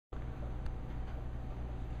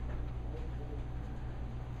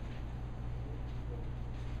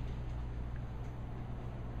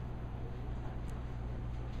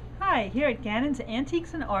Hi, here at Gannon's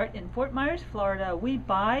Antiques and Art in Fort Myers, Florida, we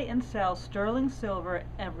buy and sell sterling silver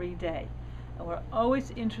every day. And we're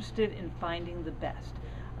always interested in finding the best.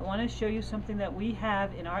 I want to show you something that we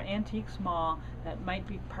have in our antiques mall that might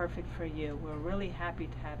be perfect for you. We're really happy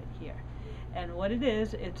to have it here. And what it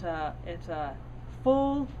is, it's a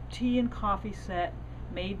full tea and coffee set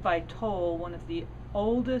made by Towle, one of the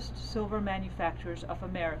oldest silver manufacturers of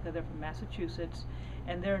America. They're from Massachusetts,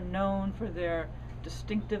 and they're known for their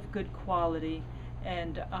distinctive good quality,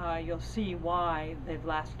 and you'll see why they've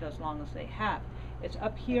lasted as long as they have. It's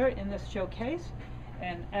up here in this showcase,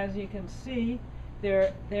 and as you can see,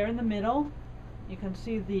 they're in the middle. You can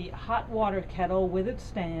see the hot water kettle with its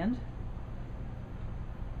stand.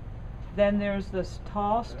 Then there's this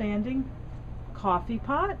tall standing coffee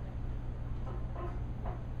pot,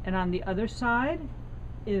 and on the other side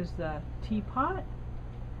is the teapot,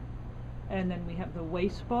 and then we have the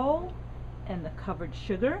waste bowl and the covered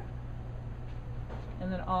sugar,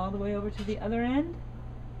 and then all the way over to the other end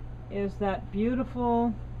is that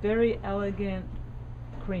beautiful, very elegant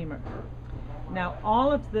creamer. Now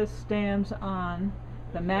all of this stands on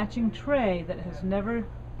the matching tray that has never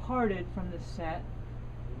parted from this set,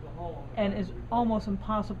 and is almost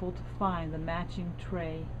impossible to find the matching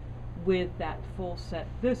tray with that full set.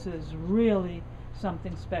 This is really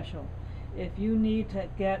something special. If you need to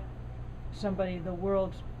get somebody the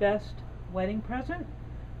world's best wedding present,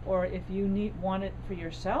 or if you want it for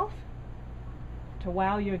yourself to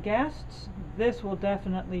wow your guests, this will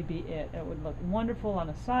definitely be it. It would look wonderful on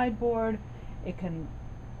a sideboard.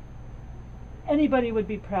 Anybody would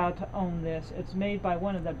be proud to own this. It's made by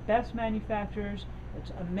one of the best manufacturers.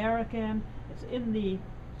 It's American. It's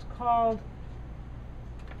called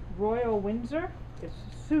Royal Windsor. It's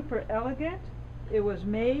super elegant. It was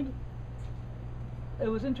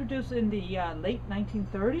introduced in the late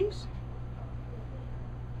 1930s.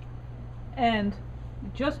 And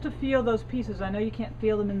just to feel those pieces, I know you can't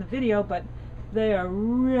feel them in the video, but they are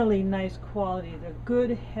really nice quality. They're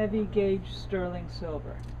good heavy gauge sterling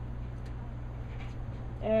silver,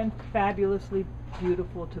 and fabulously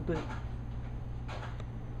beautiful to boot.